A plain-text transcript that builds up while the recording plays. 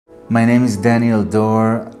My name is Daniel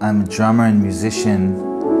Dor. I'm a drummer and musician.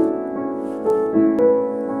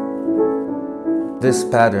 This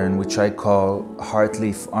pattern, which I call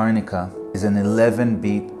Heartleaf Arnica, is an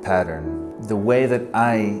 11-beat pattern. The way that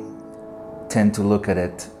I tend to look at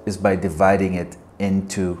it is by dividing it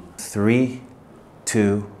into 3,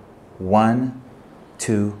 2, 1,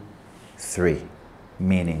 2, 3,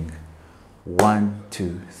 meaning 1,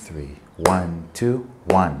 2, 3, 1, 2,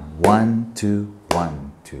 1, 1, 2,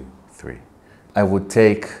 1, 2, 3. I would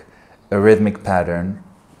take a rhythmic pattern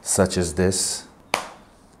such as this,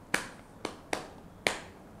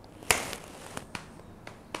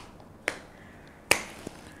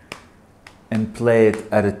 and play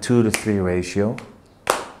it at a 2-to-3 ratio.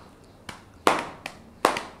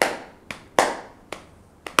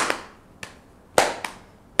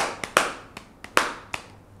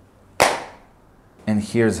 And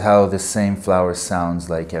here's how the same flower sounds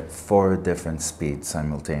like at 4 different speeds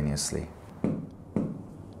simultaneously.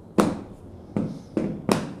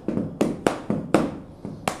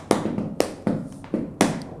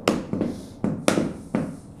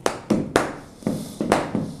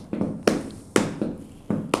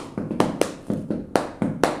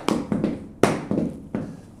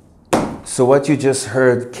 So what you just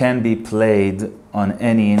heard can be played on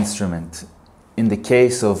any instrument. In the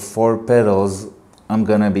case of Four Petals, I'm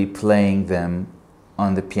gonna be playing them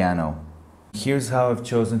on the piano. Here's how I've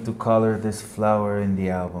chosen to color this flower in the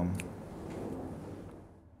album.